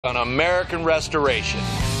On American Restoration.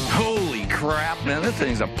 Holy crap, man, this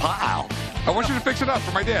thing's a pile. I want you to fix it up for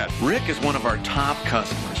my dad. Rick is one of our top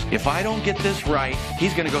customers. If I don't get this right,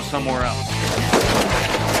 he's going to go somewhere else.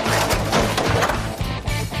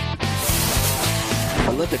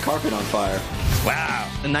 I lit the carpet on fire. Wow.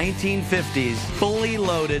 The 1950s, fully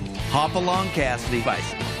loaded Hopalong Cassidy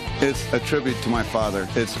bicycle. It's a tribute to my father.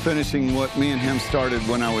 It's finishing what me and him started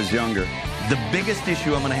when I was younger. The biggest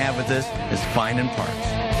issue I'm going to have with this is finding parts.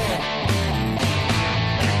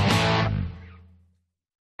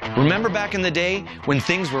 Remember back in the day when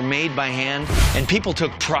things were made by hand and people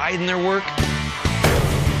took pride in their work?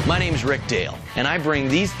 My name's Rick Dale, and I bring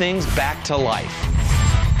these things back to life.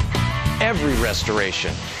 Every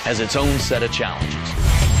restoration has its own set of challenges.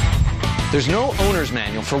 There's no owner's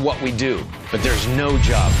manual for what we do, but there's no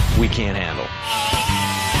job we can't handle.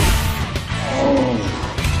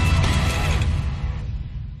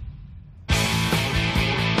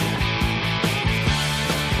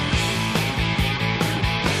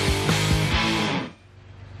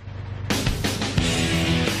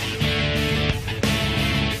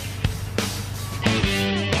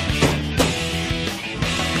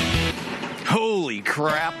 Holy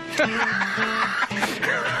crap.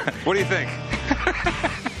 What do you think?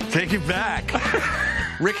 Take it back.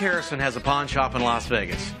 Rick Harrison has a pawn shop in Las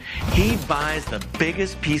Vegas. He buys the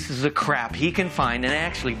biggest pieces of crap he can find and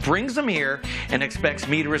actually brings them here and expects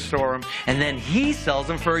me to restore them, and then he sells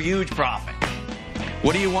them for a huge profit.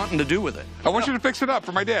 What are you wanting to do with it? I want you to fix it up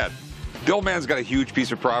for my dad. The old man's got a huge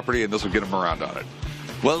piece of property, and this will get him around on it.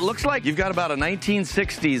 Well, it looks like you've got about a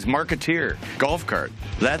 1960s Marketeer Golf Cart.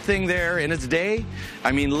 That thing there, in its day,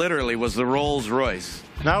 I mean, literally was the Rolls Royce.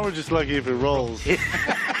 Now we're just lucky if it rolls.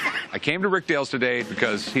 I came to Rick Dale's today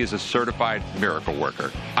because he is a certified miracle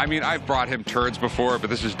worker. I mean, I've brought him turds before,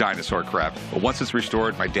 but this is dinosaur crap. But once it's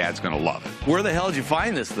restored, my dad's going to love it. Where the hell did you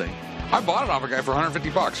find this thing? I bought it off a guy for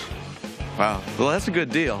 150 bucks. Wow, well, that's a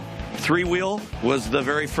good deal. Three-wheel was the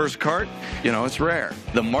very first cart. You know, it's rare.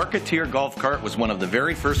 The Marketeer Golf Cart was one of the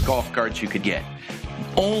very first golf carts you could get.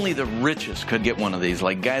 Only the richest could get one of these,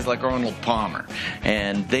 like guys like Arnold Palmer.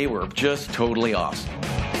 And they were just totally awesome.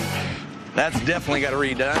 That's definitely got to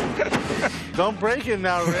redone. Don't break it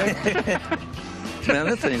now, Rick. Man,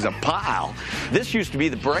 this thing's a pile. This used to be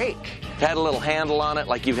the brake. It had a little handle on it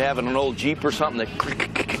like you'd have in an old Jeep or something that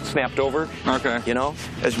snapped over. Okay. You know,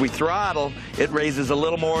 as we throttle, it raises a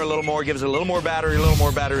little more, gives it a little more battery, a little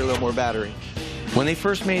more battery, a little more battery. When they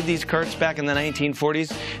first made these carts back in the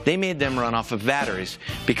 1940s, they made them run off of batteries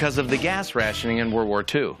because of the gas rationing in World War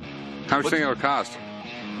II. How much do you think it would cost?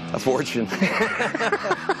 A fortune.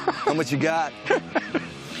 How much you got?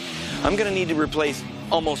 I'm going to need to replace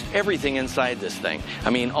almost everything inside this thing. I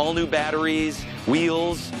mean, all new batteries,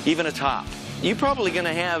 wheels, even a top. You're probably going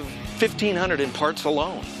to have 1,500 in parts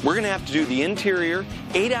alone. We're going to have to do the interior,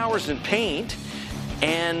 8 hours in paint,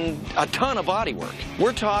 and a ton of body work.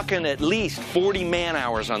 We're talking at least 40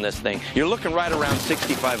 man-hours on this thing. You're looking right around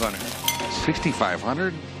 6,500.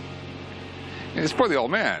 6,500? It's for the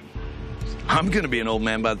old man. I'm going to be an old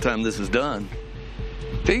man by the time this is done.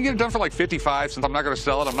 They can get it done for like 55. Since I'm not going to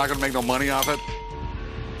sell it, I'm not going to make no money off it.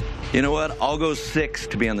 You know what? I'll go 6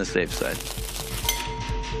 to be on the safe side.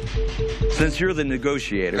 Since you're the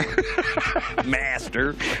negotiator.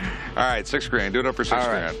 Master. All right, 6 grand. Do it up for 6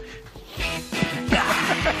 grand.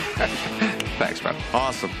 Thanks, man.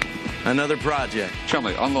 Awesome. Another project.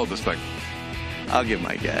 Chumley, unload this thing. I'll give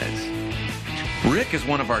my guys. Rick is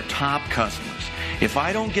one of our top customers. If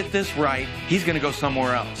I don't get this right, he's going to go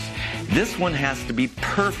somewhere else. This one has to be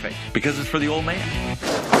perfect because it's for the old man.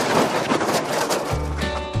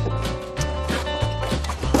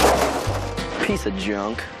 Piece of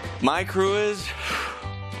junk. My crew is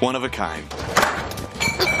one of a kind.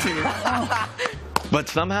 But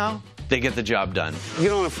somehow, they get the job done.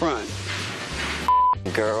 Get on the front.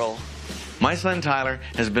 Girl. My son Tyler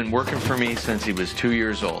has been working for me since he was 2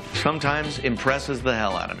 years old. Sometimes impresses the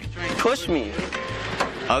hell out of me. Push me.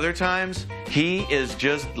 Other times, he is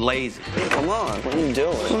just lazy. Come on, what are you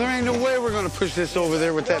doing? Well, there ain't no way we're going to push this over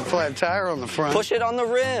there with that flat tire on the front. Push it on the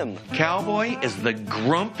rim. Cowboy is the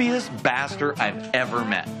grumpiest bastard I've ever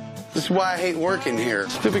met. This is why I hate working here.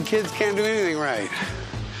 Stupid kids can't do anything right.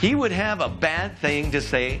 He would have a bad thing to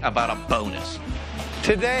say about a bonus.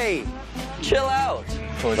 Today. Chill out.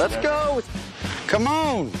 Let's go. Come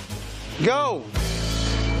on. Go.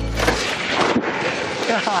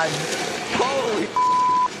 God. Holy.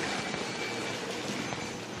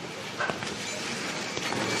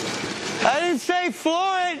 I didn't say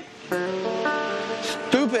Floyd.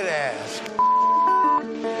 Stupid ass.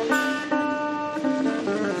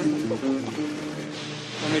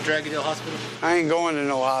 Let me they drag you to the hospital? I ain't going to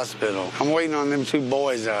no hospital. I'm waiting on them 2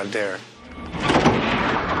 boys out there.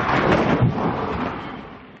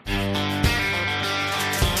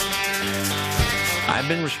 I've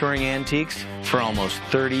been restoring antiques for almost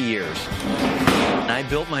 30 years. I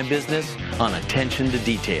built my business on attention to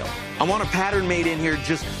detail. I want a pattern made in here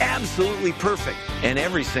just absolutely perfect. And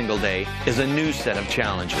every single day is a new set of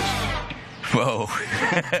challenges. Whoa.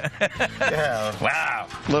 Yeah. Wow.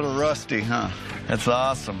 A little rusty, huh? That's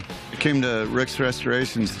awesome. I came to Rick's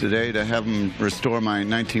Restorations today to have him restore my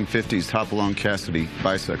 1950s Hopalong Cassidy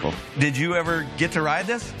bicycle. Did you ever get to ride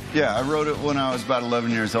this? Yeah, I rode it when I was about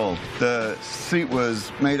 11 years old. The seat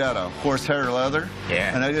was made out of horsehair leather,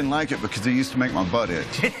 and I didn't like it because it used to make my butt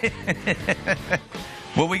itch.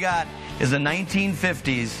 What we got is a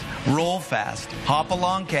 1950s roll-fast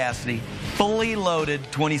Hopalong Cassidy, fully loaded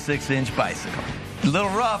 26-inch bicycle. A little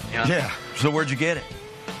rough. Yeah. So where'd you get it?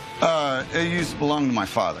 It used to belong to my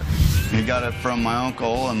father. He got it from my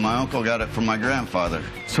uncle, and my uncle got it from my grandfather.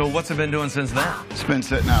 So what's it been doing since then? It's been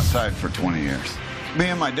sitting outside for 20 years. Me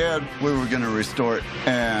and my dad, we were going to restore it,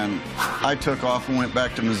 and I took off and went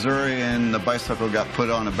back to Missouri, and the bicycle got put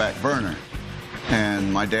on a back burner.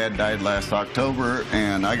 And my dad died last October,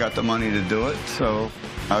 and I got the money to do it, so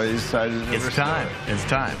I decided to restore it. It's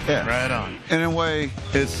time. Yeah. Right on. In a way,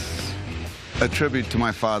 it's a tribute to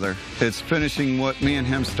my father. It's finishing what me and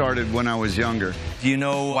him started when I was younger. Do you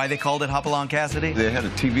know why they called it Hopalong Cassidy? They had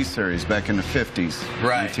a TV series back in the 50s,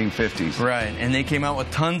 Right. 1950s. Right, and they came out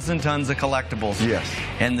with tons and tons of collectibles. Yes.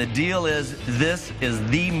 And the deal is, this is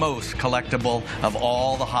the most collectible of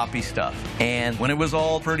all the hoppy stuff. And when it was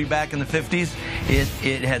all pretty back in the 50s,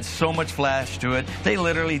 it had so much flash to it. They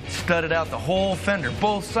literally studded out the whole fender,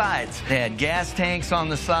 both sides. They had gas tanks on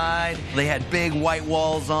the side. They had big white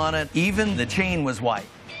walls on it. Even the chain was white.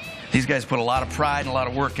 These guys put a lot of pride and a lot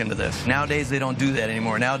of work into this. Nowadays, they don't do that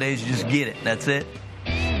anymore. Nowadays, you just get it. That's it.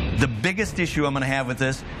 The biggest issue I'm going to have with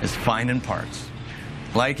this is finding parts.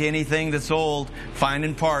 Like anything that's old,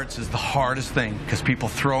 finding parts is the hardest thing because people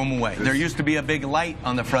throw them away. There used to be a big light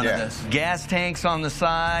on the front of this. Gas tanks on the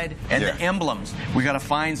side and the emblems. We got to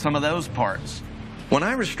find some of those parts. When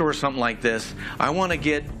I restore something like this, I want to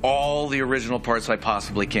get all the original parts I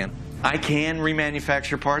possibly can. I can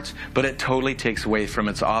remanufacture parts, but it totally takes away from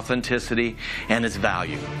its authenticity and its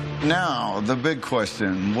value. Now, the big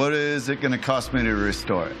question, what is it going to cost me to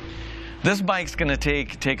restore it? This bike's going to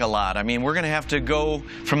take a lot. I mean, we're going to have to go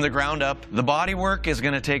from the ground up. The body work is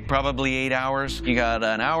going to take probably 8 hours. You got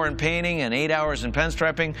an hour in painting and 8 hours in pen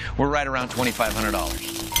striping. We're right around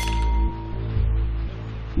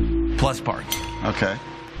 $2,500. Plus parts. Okay.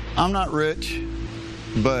 I'm not rich,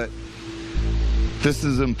 but this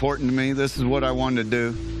is important to me. This is what I wanted to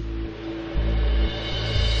do.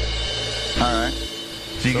 All right.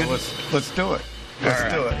 So let's do it. Let's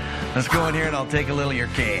do it. Let's go in here and I'll take a little of your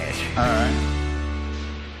cash. All right.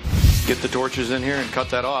 Get the torches in here and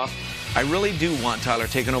cut that off. I really do want Tyler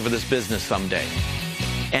taking over this business someday.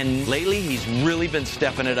 And lately, he's really been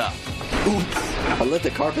stepping it up. Oops. I lit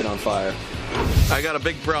the carpet on fire. I got a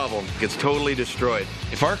big problem. It's totally destroyed.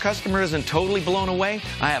 If our customer isn't totally blown away,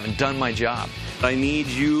 I haven't done my job. I need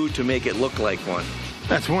you to make it look like one.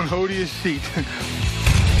 That's one odious seat.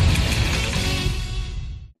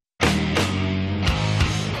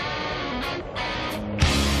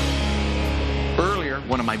 Earlier,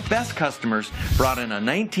 one of my best customers brought in a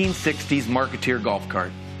 1960s Marketeer Golf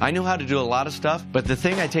Cart. I know how to do a lot of stuff, but the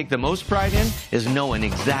thing I take the most pride in is knowing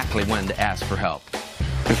exactly when to ask for help.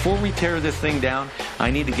 Before we tear this thing down, I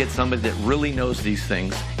need to get somebody that really knows these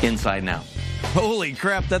things inside and out. Holy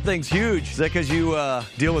crap, that thing's huge. Is that because you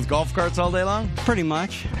deal with golf carts all day long? Pretty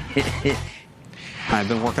much. I've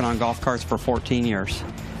been working on golf carts for 14 years.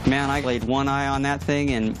 Man, I laid one eye on that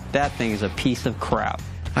thing, and that thing is a piece of crap.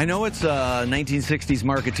 I know it's a 1960s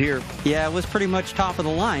Marketeer. Yeah, it was pretty much top of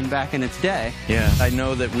the line back in its day. Yeah, I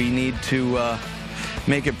know that we need to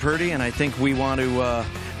make it pretty, and I think we want to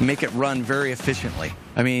make it run very efficiently.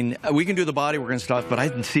 I mean, we can do the bodywork and stuff, but I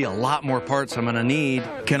can see a lot more parts I'm going to need.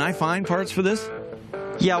 Can I find parts for this?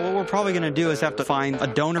 Yeah, what we're probably going to do is have to find a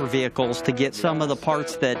donor vehicles to get some of the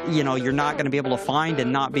parts that, you know, you're not going to be able to find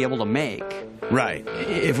and not be able to make. Right.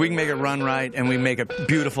 If we can make it run right and we make it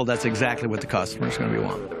beautiful, that's exactly what the customer's going to be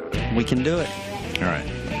wanting. We can do it. All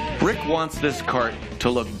right. Rick wants this cart to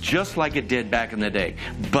look just like it did back in the day,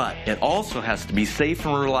 but it also has to be safe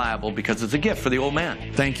and reliable because it's a gift for the old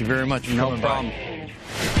man. Thank you very much for coming by. No problem.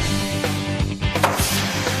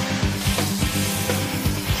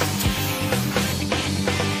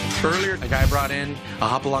 Earlier, a guy brought in a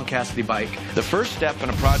Hopalong Cassidy bike. The first step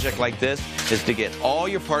in a project like this is to get all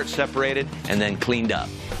your parts separated and then cleaned up.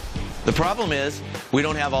 The problem is, we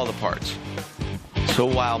don't have all the parts. So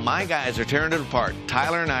while my guys are tearing it apart,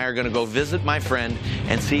 Tyler and I are going to go visit my friend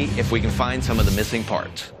and see if we can find some of the missing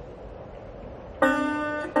parts.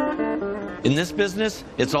 In this business,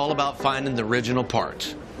 it's all about finding the original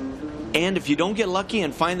parts. And if you don't get lucky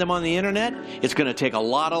and find them on the internet, it's going to take a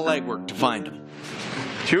lot of legwork to find them.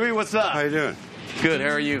 Chewy, what's up? How you doing? Good, how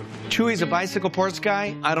are you? Chewy's a bicycle parts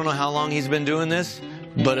guy. I don't know how long he's been doing this,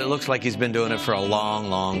 but it looks like he's been doing it for a long,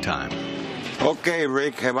 long time. Okay,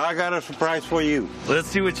 Rick, have I got a surprise for you? Let's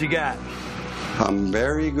see what you got. I'm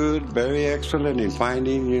very good, very excellent in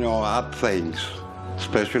finding, odd things,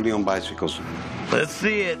 especially on bicycles. Let's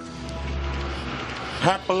see it.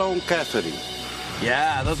 Hopalong Cassidy.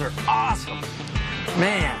 Yeah, those are awesome.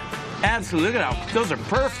 Man, absolutely. Look at how, those are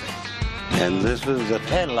perfect. And this is the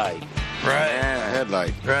headlight. Right. Yeah,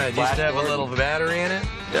 headlight. Right, used to have a little battery in it.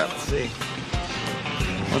 Yeah. Let's see.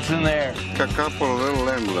 What's in there? A couple of little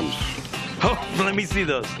emblems. Oh, let me see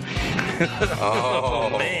those. Oh,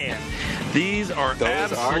 man. These are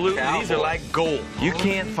absolutely, these are like gold. You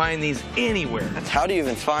can't find these anywhere. How do you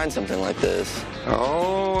even find something like this?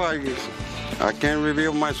 Oh, I can't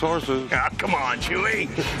reveal my sources. Ah, come on, Chewy.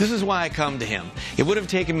 This is why I come to him. It would have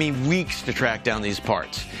taken me weeks to track down these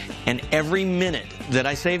parts. And every minute that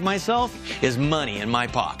I save myself is money in my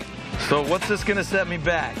pocket. So what's this going to set me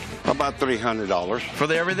back? About $300.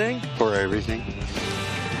 For everything? For everything.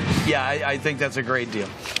 Yeah, I think that's a great deal.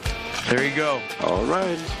 There you go. All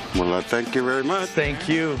right. Well, I thank you very much. Thank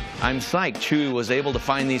you. I'm psyched Chewy was able to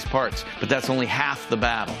find these parts, but that's only half the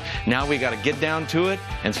battle. Now we got to get down to it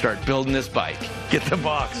and start building this bike. Get the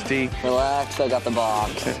box, T. Relax, I got the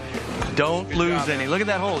box. Don't lose any. Look at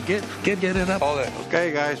that hole. Get it up. Hold it.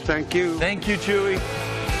 Okay, guys. Thank you. Thank you, Chewy.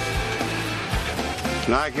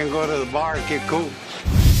 Now I can go to the bar and get cool.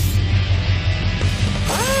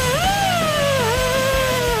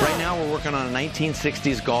 Right now we're working on a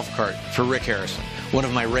 1960s golf cart for Rick Harrison, one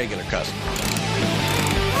of my regular customers.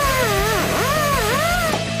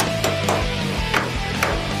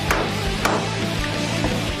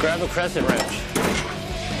 Grab a crescent wrench.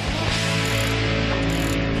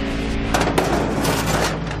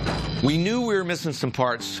 We knew we were missing some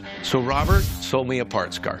parts, so Robert sold me a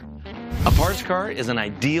parts cart. A parts cart is an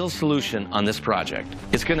ideal solution on this project.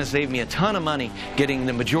 It's going to save me a ton of money getting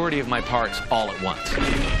the majority of my parts all at once.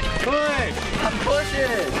 Push! I'm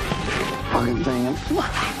pushing! Fucking thing.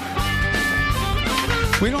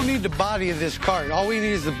 We don't need the body of this cart. All we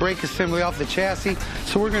need is the brake assembly off the chassis.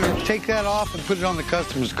 So we're going to take that off and put it on the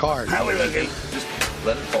customer's cart. How we looking? Just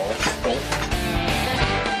let it fall.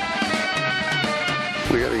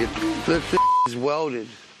 We got to get this is welded.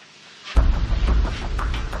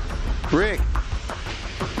 Rick.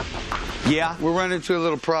 Yeah? We're running into a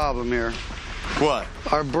little problem here. What?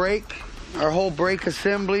 Our whole brake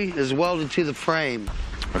assembly is welded to the frame.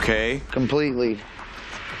 Okay. Completely.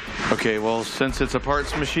 Okay, well, since it's a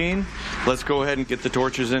parts machine, let's go ahead and get the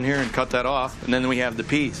torches in here and cut that off, and then we have the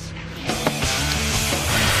piece.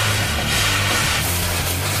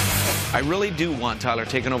 I really do want Tyler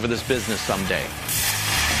taking over this business someday.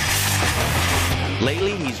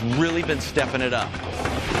 Lately, he's really been stepping it up.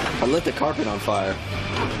 I lit the carpet on fire.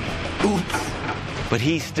 Oops. But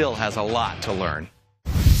he still has a lot to learn.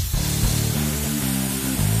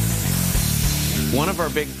 One of our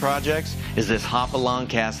big projects is this Hopalong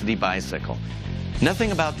Cassidy bicycle.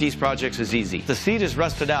 Nothing about these projects is easy. The seat is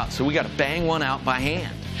rusted out, so we got to bang one out by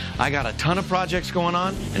hand. I got a ton of projects going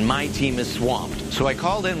on, and my team is swamped. So I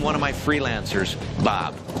called in one of my freelancers,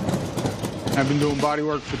 Bob. I've been doing body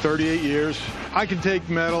work for 38 years. I can take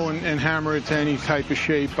metal and hammer it to any type of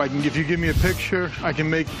shape. If you give me a picture, I can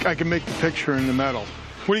make the picture in the metal.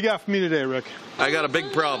 What do you got for me today, Rick? I got a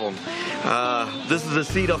big problem. This is a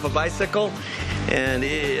seat off a bicycle, and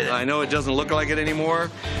I know it doesn't look like it anymore,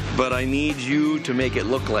 but I need you to make it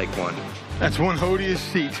look like one. That's one odious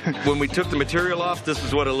seat. When we took the material off, this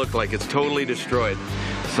is what it looked like. It's totally destroyed.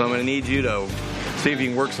 So I'm going to need you to see if you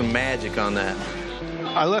can work some magic on that.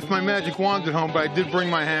 I left my magic wand at home, but I did bring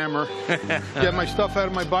my hammer. Get my stuff out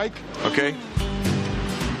of my bike? Okay.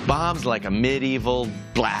 Bob's like a medieval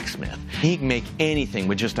blacksmith. He can make anything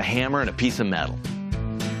with just a hammer and a piece of metal.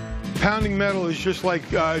 Pounding metal is just like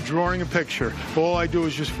drawing a picture. All I do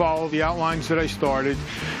is just follow the outlines that I started,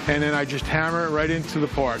 and then I just hammer it right into the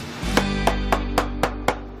part.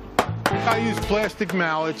 I use plastic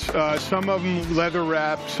mallets, some of them leather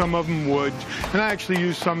wrapped, some of them wood, and I actually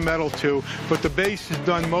use some metal too, but the base is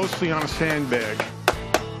done mostly on a sandbag.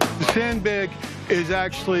 The sandbag is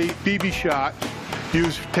actually BB shot,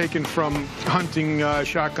 taken from hunting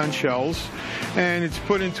shotgun shells, and it's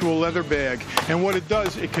put into a leather bag. And what it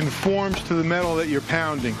does, it conforms to the metal that you're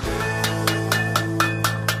pounding.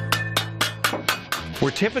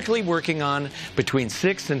 We're typically working on between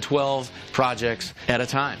 6 and 12 projects at a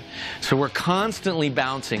time. So we're constantly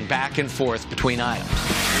bouncing back and forth between items.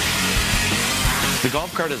 The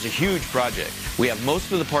golf cart is a huge project. We have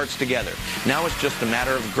most of the parts together. Now it's just a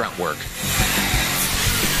matter of grunt work.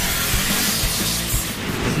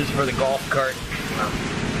 This is for the golf cart.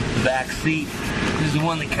 The back seat. This is the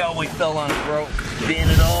one the cowboy fell on and broke. Band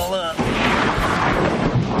it all up.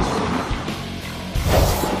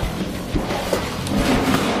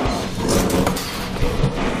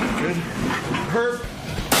 Good. Perfect.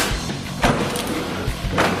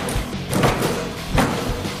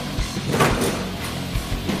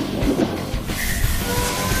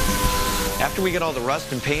 After we get all the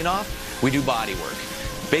rust and paint off, we do body work.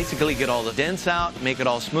 Basically get all the dents out, make it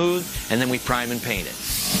all smooth, and then we prime and paint it.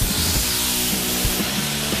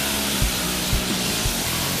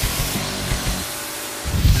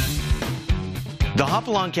 The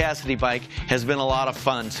Hopalong Cassidy bike has been a lot of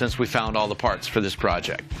fun since we found all the parts for this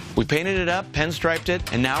project. We painted it up, pinstriped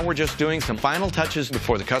it, and now we're just doing some final touches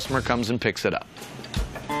before the customer comes and picks it up.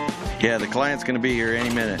 Yeah, the client's going to be here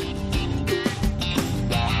any minute.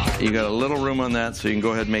 You got a little room on that, so you can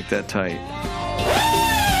go ahead and make that tight.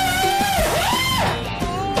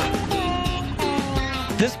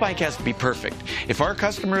 This bike has to be perfect. If our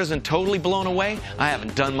customer isn't totally blown away, I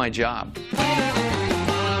haven't done my job.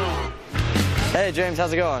 Hey, James,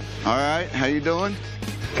 how's it going? All right, how you doing?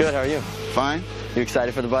 Good, how are you? Fine. You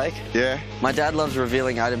excited for the bike? Yeah. My dad loves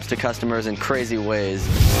revealing items to customers in crazy ways.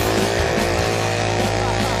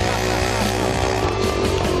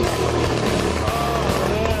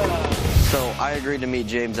 So I agreed to meet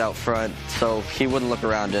James out front so he wouldn't look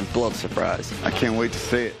around and blow the surprise. I can't wait to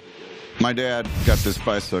see it. My dad got this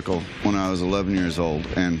bicycle when I was 11 years old,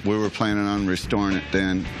 and we were planning on restoring it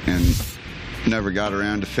then and never got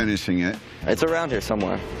around to finishing it. It's around here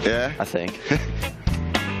somewhere. Yeah? I think.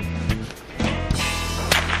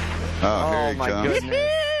 Oh, here he my comes.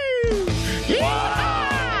 goodness.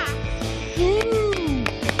 Wow.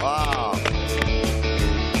 Wow.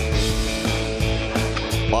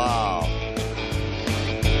 Wow.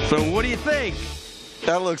 So what do you think?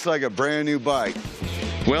 That looks like a brand new bike.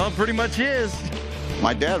 Well, it pretty much is.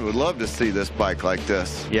 My dad would love to see this bike like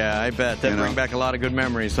this. Yeah, I bet. That'd bring back a lot of good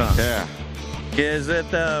memories, huh? Yeah. Is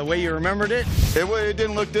it the way you remembered it? It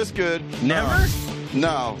didn't look this good. Never?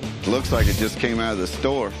 No. Looks like it just came out of the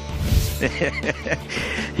store.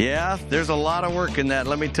 Yeah, there's a lot of work in that,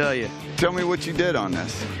 let me tell you. Tell me what you did on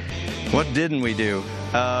this. What didn't we do?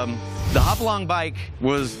 The Hopalong bike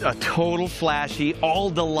was a total flashy, all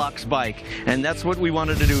deluxe bike, and that's what we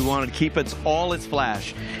wanted to do. We wanted to keep all its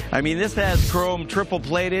flash. I mean, this has chrome triple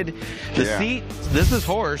plated. The seat, this is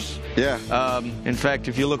horse. Yeah. In fact,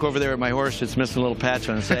 if you look over there at my horse, it's missing a little patch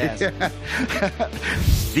on its ass.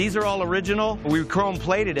 These are all original. We chrome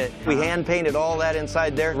plated it. We hand painted all that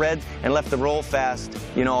inside there red and left the roll fast,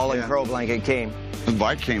 you know, all in crow like it came. The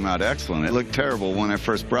bike came out excellent. It looked terrible when I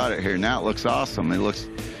first brought it here. Now it looks awesome. It looks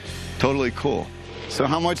totally cool. So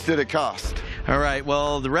how much did it cost? All right,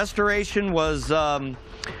 well, the restoration was the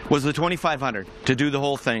 $2,500 to do the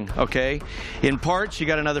whole thing, okay? In parts, you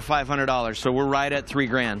got another $500, so we're right at $3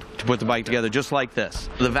 grand to put the bike together, just like this.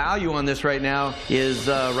 The value on this right now is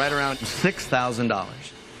right around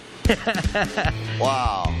 $6,000.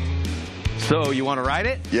 Wow. So you want to ride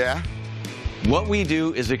it? Yeah. What we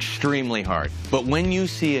do is extremely hard, but when you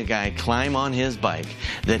see a guy climb on his bike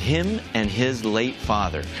that him and his late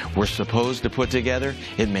father were supposed to put together,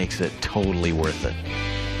 it makes it totally worth it.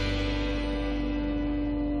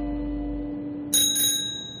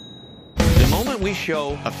 The moment we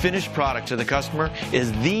show a finished product to the customer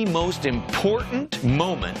is the most important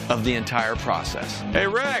moment of the entire process. Hey,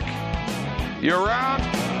 Rick, you around?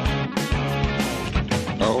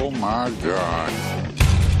 Oh, my God.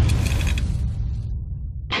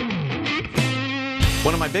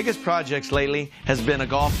 One of my biggest projects lately has been a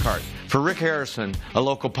golf cart for Rick Harrison, a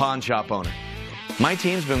local pawn shop owner. My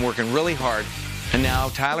team's been working really hard, and now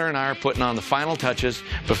Tyler and I are putting on the final touches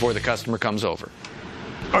before the customer comes over.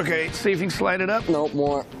 Okay, see if you can slide it up. Nope,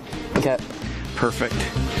 more. Okay. Perfect.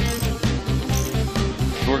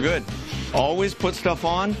 We're good. Always put stuff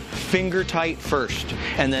on finger tight first,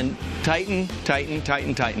 and then tighten, tighten,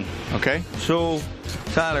 tighten, tighten, okay? So,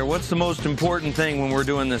 Tyler, what's the most important thing when we're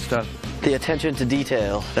doing this stuff? The attention to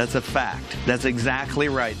detail. That's a fact. That's exactly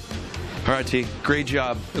right. All right, T, great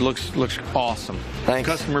job. It looks awesome. Thanks.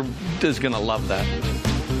 The customer is going to love that.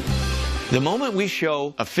 The moment we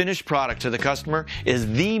show a finished product to the customer is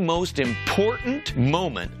the most important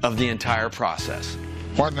moment of the entire process.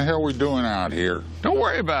 What in the hell are we doing out here? Don't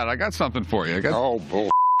worry about it. I got something for you. Oh, bull.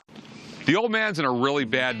 The old man's in a really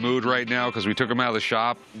bad mood right now because we took him out of the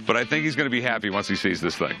shop, but I think he's going to be happy once he sees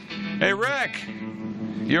this thing. Hey, Rick,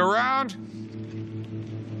 you around?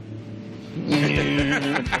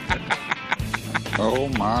 Oh,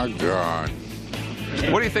 my God.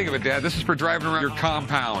 What do you think of it, Dad? This is for driving around your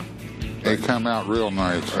compound. They come out real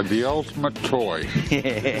nice. The ultimate toy.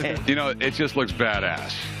 You know, it just looks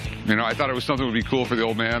badass. You know, I thought it was something that would be cool for the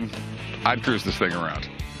old man. I'd cruise this thing around.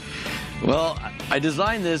 Well, I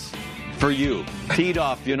designed this for you. Teed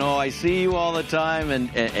off, you know, I see you all the time,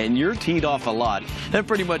 and you're teed off a lot. That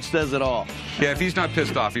pretty much says it all. Yeah, if he's not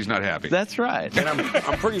pissed off, he's not happy. That's right. And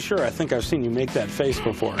I'm pretty sure I think I've seen you make that face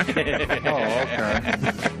before. Oh, okay.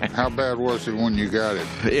 How bad was it when you got it?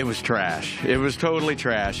 It was trash. It was totally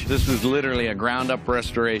trash. This was literally a ground-up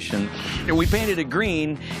restoration. We painted it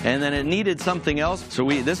green, and then it needed something else. So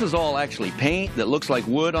this is all actually paint that looks like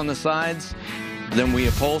wood on the sides. Then we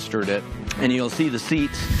upholstered it, and you'll see the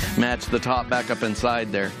seats match the top back up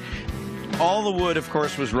inside there. All the wood, of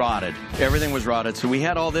course, was rotted. Everything was rotted. So we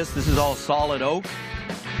had all this. This is all solid oak.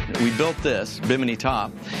 We built this, bimini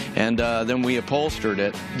top, and then we upholstered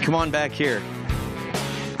it. Come on back here.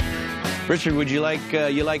 Richard, would you like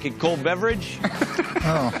a cold beverage?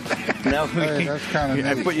 Oh, Now hey, that's kind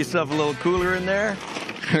of neat. put yourself a little cooler in there.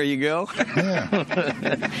 There you go. Yeah.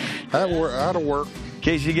 That'll work. In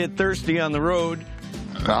case you get thirsty on the road.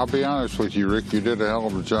 I'll be honest with you, Rick, you did a hell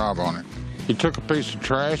of a job on it. You took a piece of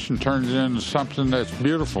trash and turned it into something that's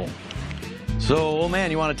beautiful. So, old man,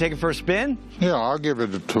 you want to take it for a spin? Yeah, I'll give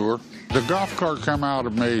it a tour. The golf cart come out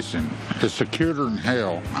amazing. It's securer than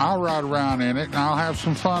hell. I'll ride around in it, and I'll have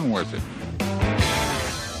some fun with it.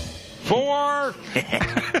 4.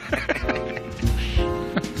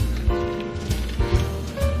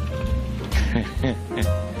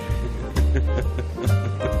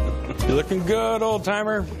 You're looking good, old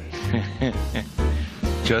timer.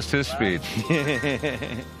 Just his speed.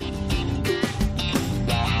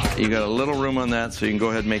 You got a little room on that, so you can go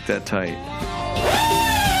ahead and make that tight.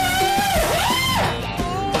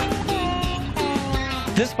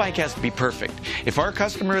 This bike has to be perfect. If our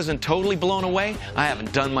customer isn't totally blown away, I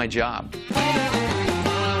haven't done my job.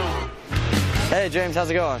 Hey, James, how's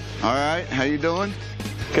it going? All right, how you doing?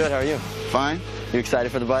 Good, how are you? Fine. You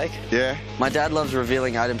excited for the bike? Yeah. My dad loves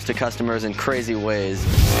revealing items to customers in crazy ways.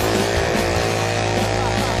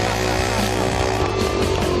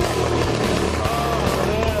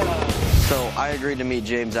 So I agreed to meet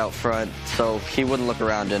James out front so he wouldn't look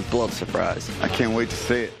around and blow the surprise. I can't wait to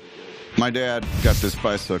see it. My dad got this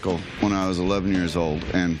bicycle when I was 11 years old,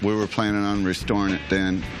 and we were planning on restoring it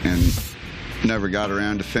then and never got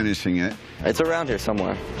around to finishing it. It's around here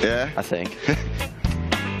somewhere. Yeah? I think.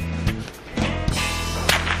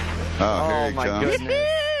 Oh, here it my comes.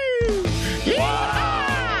 goodness.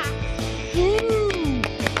 Wow.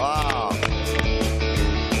 Wow.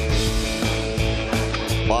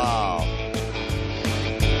 Wow.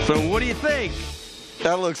 So what do you think?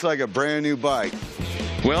 That looks like a brand new bike.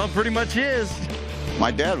 Well, it pretty much is. My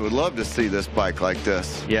dad would love to see this bike like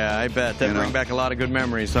this. Yeah, I bet. That'd bring back a lot of good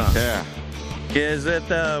memories, huh? Yeah. Is it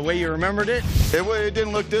the way you remembered it? It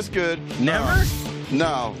didn't look this good. Never?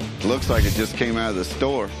 No. Looks like it just came out of the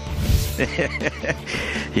store.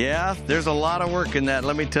 Yeah, there's a lot of work in that,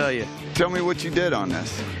 let me tell you. Tell me what you did on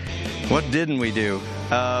this. What didn't we do?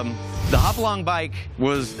 The Hopalong bike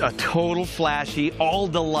was a total flashy, all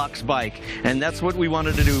deluxe bike, and that's what we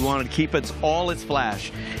wanted to do. We wanted to keep all its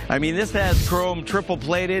flash. I mean, this has chrome triple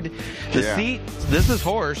plated. The seat, this is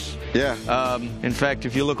horse. Yeah. In fact,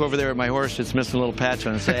 if you look over there at my horse, it's missing a little patch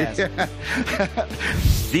on its ass.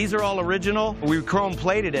 These are all original. We chrome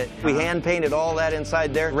plated it. We hand painted all that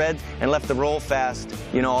inside there red and left the roll fast,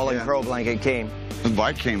 you know, all in crow blanket came. The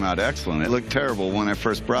bike came out excellent. It looked terrible when I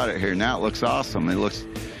first brought it here. Now it looks awesome. It looks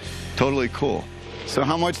totally cool. So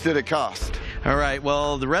how much did it cost? All right,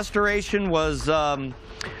 well, the restoration was the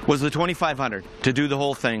 $2,500 to do the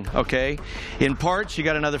whole thing, okay? In parts, you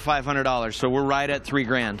got another $500, so we're right at $3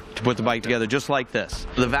 grand to put the bike together, just like this.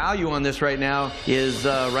 The value on this right now is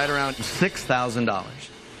right around $6,000.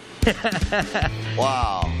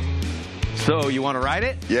 Wow. So, you want to ride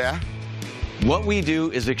it? Yeah. What we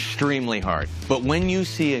do is extremely hard, but when you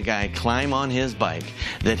see a guy climb on his bike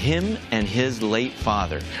that him and his late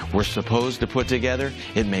father were supposed to put together,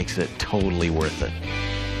 it makes it totally worth it.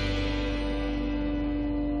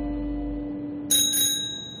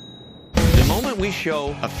 The moment we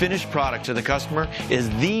show a finished product to the customer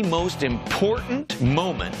is the most important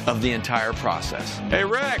moment of the entire process. Hey,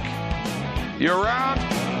 Rick, You around?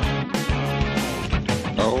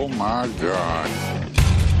 Oh my God.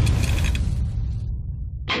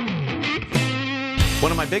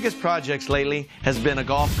 One of my biggest projects lately has been a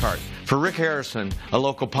golf cart for Rick Harrison, a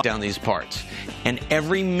local down these parts. And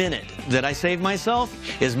every minute that I save myself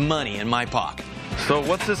is money in my pocket. So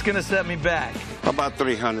what's this going to set me back? About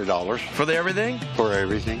 $300. For everything? For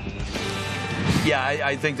everything. Yeah,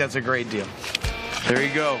 I think that's a great deal. There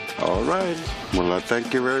you go. All right. Well,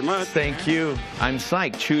 thank you very much. Thank you. I'm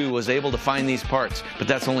psyched Chewy was able to find these parts, but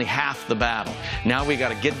that's only half the battle. Now we got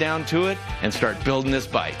to get down to it and start building this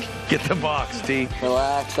bike. Get the box, T.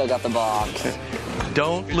 Relax, I got the box.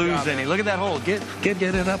 Don't lose any. Look at that hole. Get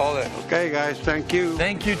it up. Hold it. Okay, guys. Thank you.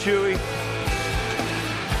 Thank you, Chewy.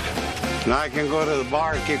 Now I can go to the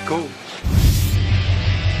bar and get cool.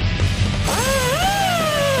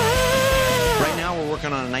 Right now we're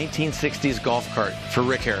working on a 1960s golf cart for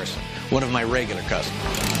Rick Harrison, one of my regular customers.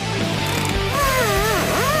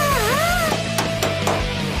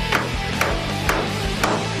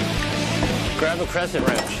 Grab a crescent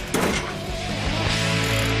wrench.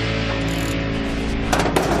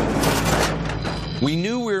 We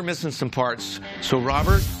knew we were missing some parts, so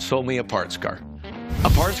Robert sold me a parts car. A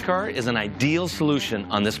parts car is an ideal solution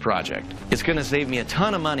on this project. It's going to save me a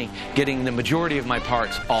ton of money getting the majority of my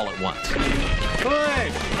parts all at once.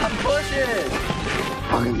 Push! I'm pushing!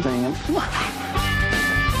 Fucking thing.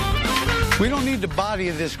 We don't need the body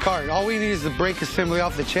of this cart. All we need is the brake assembly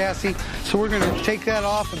off the chassis. So we're going to take that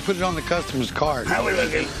off and put it on the customer's cart. How are we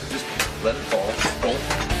looking? Just let it fall.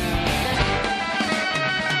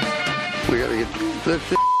 We gotta get this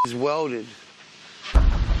is welded.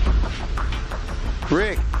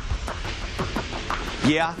 Rick.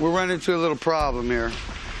 Yeah? We're running into a little problem here.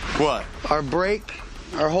 What? Our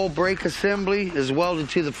whole brake assembly is welded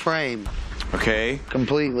to the frame. Okay.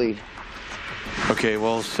 Completely. Okay,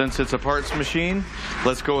 well, since it's a parts machine,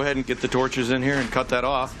 let's go ahead and get the torches in here and cut that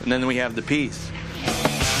off, and then we have the piece.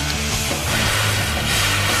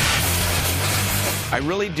 I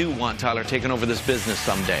really do want Tyler taking over this business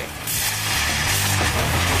someday.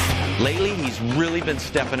 Lately, he's really been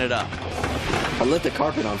stepping it up. I lit the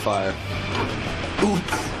carpet on fire.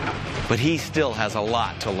 Oops. But he still has a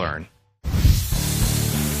lot to learn.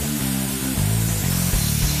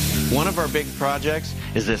 One of our big projects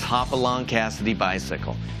is this Hopalong Cassidy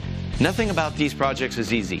bicycle. Nothing about these projects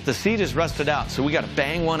is easy. The seat is rusted out, so we got to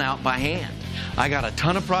bang one out by hand. I got a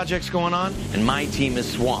ton of projects going on, and my team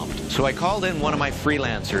is swamped. So I called in one of my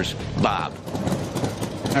freelancers, Bob.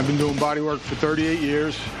 I've been doing body work for 38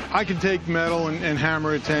 years. I can take metal and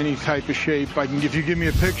hammer it to any type of shape. If you give me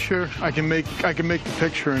a picture, I can make the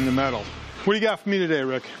picture in the metal. What do you got for me today,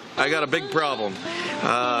 Rick? I got a big problem.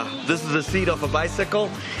 This is a seat off a bicycle,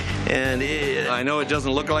 and I know it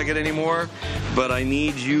doesn't look like it anymore, but I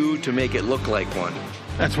need you to make it look like one.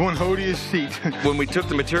 That's one odious seat. When we took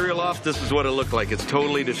the material off, this is what it looked like. It's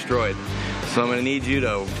totally destroyed. So I'm going to need you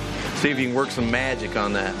to see if you can work some magic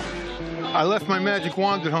on that. I left my magic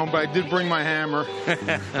wand at home, but I did bring my hammer.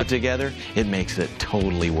 But together, it makes it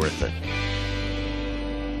totally worth it.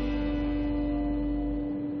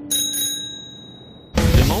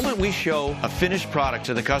 The moment we show a finished product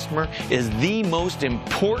to the customer is the most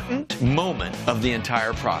important moment of the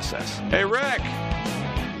entire process. Hey, Rick,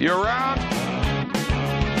 you around?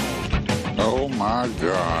 Oh my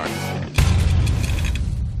God.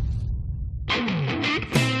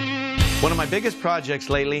 One of my biggest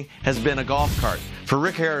projects lately has been a golf cart for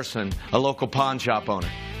Rick Harrison, a local pawn shop owner.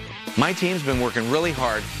 My team's been working really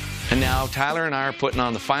hard, and now Tyler and I are putting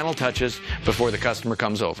on the final touches before the customer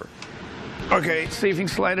comes over. Okay, see if you can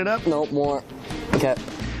slide it up. Nope, more. Okay.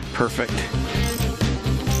 Perfect.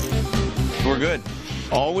 We're good.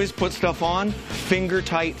 Always put stuff on finger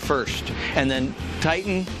tight first, and then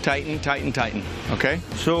tighten, tighten, tighten, tighten. Okay?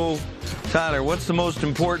 So, Tyler, what's the most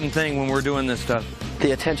important thing when we're doing this stuff?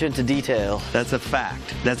 The attention to detail. That's a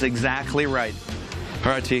fact. That's exactly right. All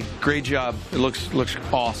right, T, great job. It looks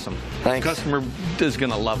awesome. Thanks. The customer is going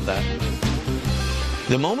to love that.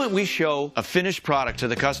 The moment we show a finished product to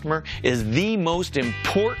the customer is the most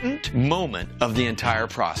important moment of the entire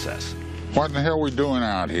process. What in the hell are we doing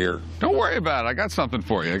out here? Don't worry about it. I got something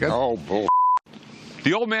for you. Oh, bull.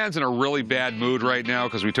 The old man's in a really bad mood right now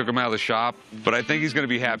because we took him out of the shop, but I think he's going to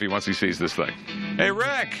be happy once he sees this thing. Hey,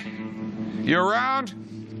 Rick, you around?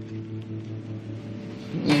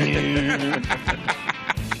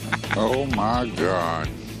 Oh, my God.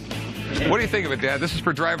 What do you think of it, Dad? This is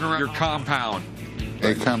for driving around your compound.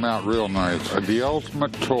 They come out real nice. The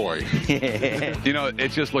ultimate toy. You know,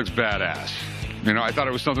 it just looks badass. You know, I thought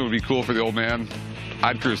it was something that would be cool for the old man.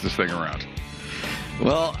 I'd cruise this thing around.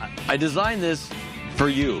 Well, I designed this for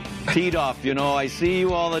you. Teed off, you know, I see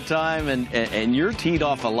you all the time, and you're teed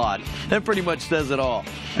off a lot. That pretty much says it all.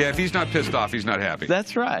 Yeah, if he's not pissed off, he's not happy.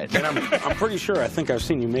 That's right. And I'm pretty sure I think I've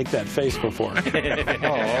seen you make that face before. Oh, okay.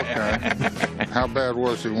 How bad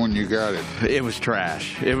was it when you got it? It was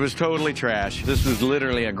trash. It was totally trash. This was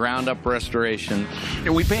literally a ground-up restoration.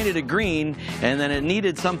 We painted it green, and then it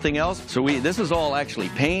needed something else. So this is all actually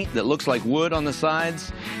paint that looks like wood on the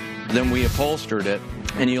sides. Then we upholstered it,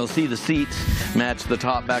 and you'll see the seats match the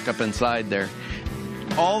top back up inside there.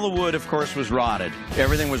 All the wood, of course, was rotted.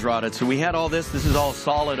 Everything was rotted. So we had all this. This is all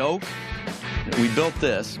solid oak. We built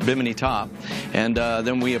this, bimini top, and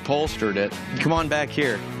then we upholstered it. Come on back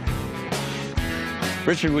here.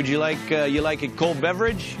 Richard, would you like a cold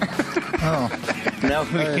beverage? Oh, Now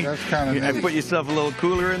hey, that's kind of neat. put yourself a little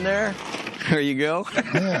cooler in there. There you go.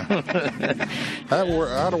 Yeah,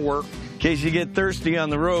 that'll work. In case you get thirsty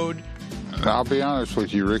on the road. I'll be honest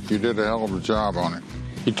with you, Rick, you did a hell of a job on it.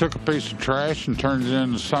 You took a piece of trash and turned it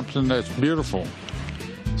into something that's beautiful.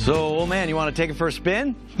 So, old man, you want to take it for a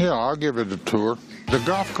spin? Yeah, I'll give it a tour. The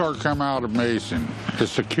golf cart come out amazing.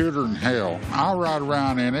 It's securer than hell. I'll ride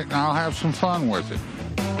around in it and I'll have some fun with it.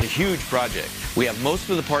 A huge project. We have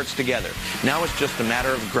most of the parts together. Now it's just a matter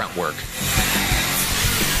of grunt work.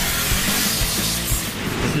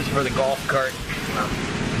 This is for the golf cart.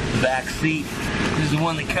 Back seat. This is the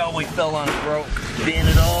one the cowboy fell on and broke. Band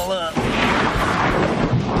it all up.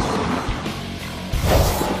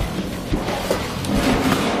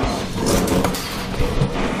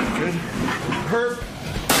 Good. Herb.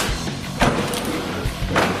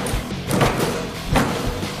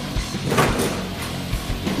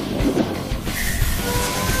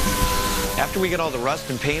 After we get all the rust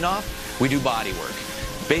and paint off, we do body work.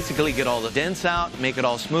 Basically get all the dents out, make it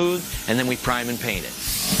all smooth, and then we prime and paint it.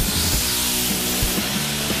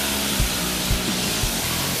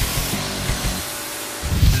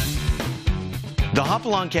 The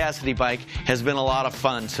Hopalong Cassidy bike has been a lot of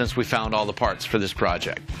fun since we found all the parts for this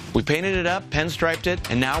project. We painted it up, pinstriped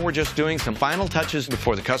it, and now we're just doing some final touches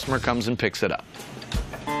before the customer comes and picks it up.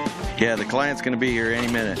 Yeah, the client's going to be here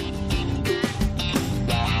any minute.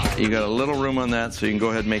 You got a little room on that, so you can go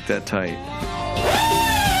ahead and make that tight.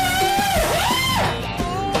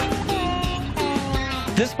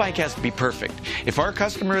 This bike has to be perfect. If our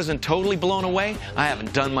customer isn't totally blown away, I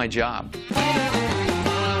haven't done my job.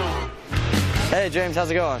 Hey, James, how's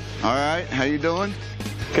it going? All right, how you doing?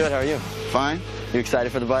 Good, how are you? Fine. You excited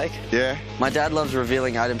for the bike? Yeah. My dad loves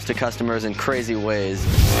revealing items to customers in crazy ways.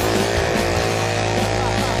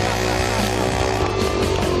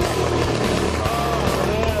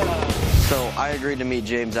 So I agreed to meet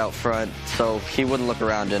James out front so he wouldn't look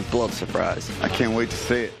around and blow the surprise. I can't wait to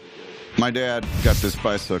see it. My dad got this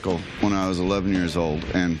bicycle when I was 11 years old,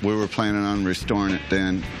 and we were planning on restoring it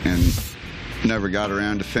then and never got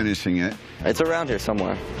around to finishing it. It's around here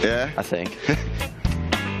somewhere. Yeah? I think.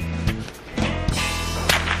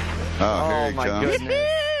 Oh, here it my comes.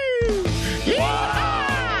 goodness.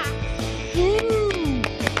 Wow.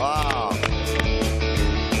 Wow.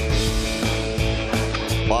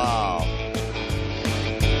 Wow.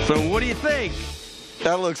 So what do you think?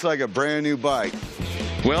 That looks like a brand new bike.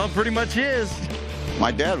 Well, it pretty much is. My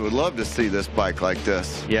dad would love to see this bike like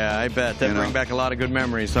this. Yeah, I bet. That'd bring back a lot of good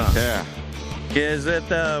memories, huh? Yeah. Is it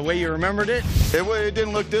the way you remembered it? It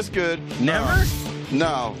didn't look this good. Never?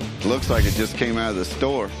 No. Looks like it just came out of the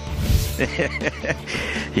store.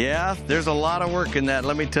 Yeah, there's a lot of work in that,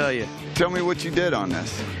 let me tell you. Tell me what you did on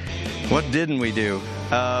this. What didn't we do?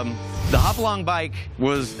 The Hopalong bike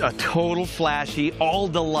was a total flashy, all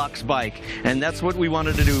deluxe bike, and that's what we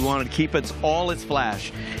wanted to do. We wanted to keep all its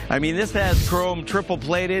flash. I mean, this has chrome triple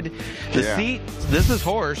plated. The seat, this is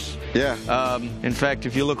horse. Yeah. In fact,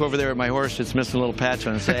 if you look over there at my horse, it's missing a little patch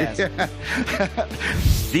on its ass.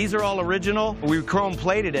 These are all original. We chrome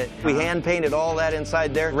plated it. We hand painted all that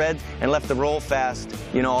inside there red and left the roll fast,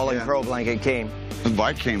 you know, all in crow like it came. The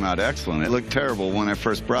bike came out excellent. It looked terrible when I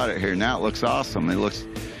first brought it here. Now it looks awesome. It looks...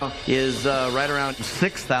 Is right around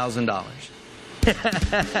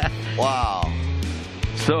 $6,000. Wow.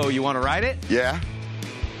 So you want to ride it? Yeah.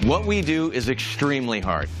 What we do is extremely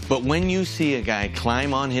hard. But when you see a guy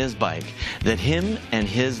climb on his bike that him and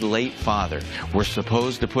his late father were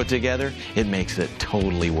supposed to put together, it makes it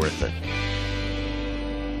totally worth it.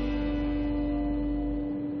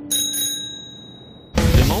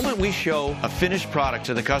 The moment we show a finished product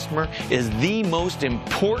to the customer is the most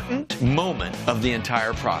important moment of the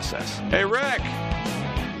entire process. Hey, Rick,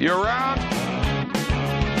 you around?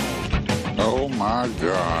 Oh, my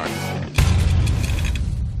God.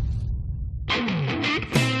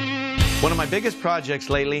 One of my biggest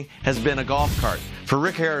projects lately has been a golf cart for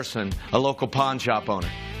Rick Harrison, a local pawn shop owner.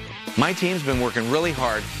 My team's been working really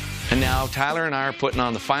hard, and now Tyler and I are putting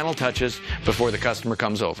on the final touches before the customer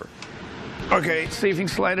comes over. Okay, see if you can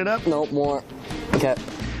slide it up. Nope, more. Okay.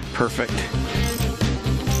 Perfect.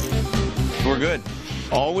 We're good.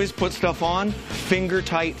 Always put stuff on finger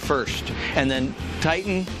tight first, and then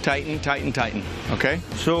tighten, tighten, tighten, tighten. Okay?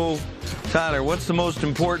 So, Tyler, what's the most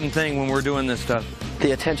important thing when we're doing this stuff?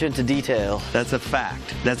 The attention to detail. That's a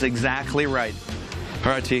fact. That's exactly right. All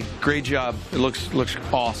right, T, great job. It looks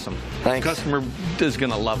awesome. Thanks. The customer is going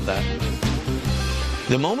to love that.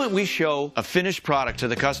 The moment we show a finished product to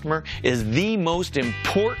the customer is the most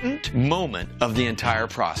important moment of the entire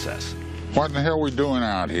process. What in the hell are we doing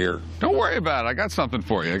out here? Don't worry about it. I got something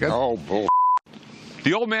for you. Oh, bull.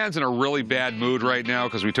 The old man's in a really bad mood right now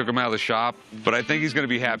because we took him out of the shop, but I think he's going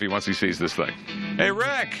to be happy once he sees this thing. Hey,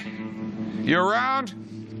 Rick, you around?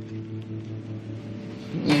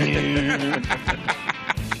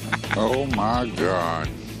 Oh, my God.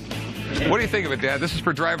 What do you think of it, Dad? This is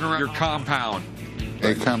for driving around your compound.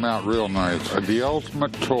 They come out real nice. The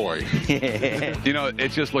ultimate toy. You know,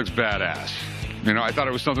 it just looks badass. You know, I thought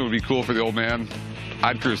it was something that would be cool for the old man.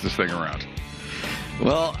 I'd cruise this thing around.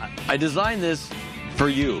 Well, I designed this for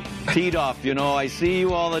you. Teed off, you know, I see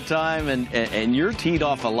you all the time, and you're teed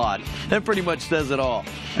off a lot. That pretty much says it all.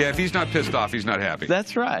 Yeah, if he's not pissed off, he's not happy.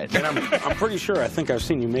 That's right. And I'm pretty sure I think I've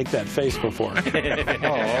seen you make that face before. Oh,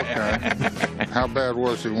 okay. How bad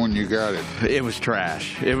was it when you got it? It was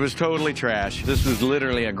trash. It was totally trash. This was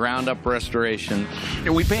literally a ground-up restoration.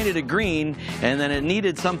 We painted it green, and then it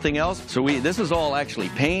needed something else. So this is all actually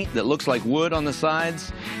paint that looks like wood on the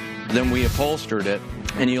sides. Then we upholstered it,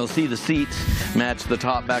 and you'll see the seats match the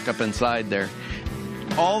top back up inside there.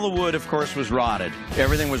 All the wood, of course, was rotted.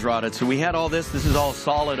 Everything was rotted. So we had all this. This is all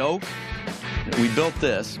solid oak. We built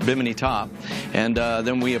this, bimini top, and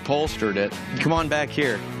then we upholstered it. Come on back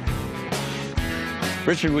here.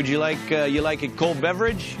 Richard, would you like a cold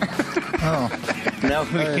beverage? Oh, Now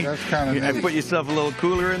hey, that's kind of neat. put yourself a little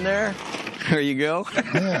cooler in there. There you go.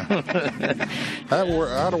 Yeah.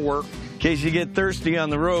 That'll work. In case you get thirsty on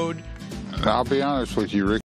the road. I'll be honest with you, Rick.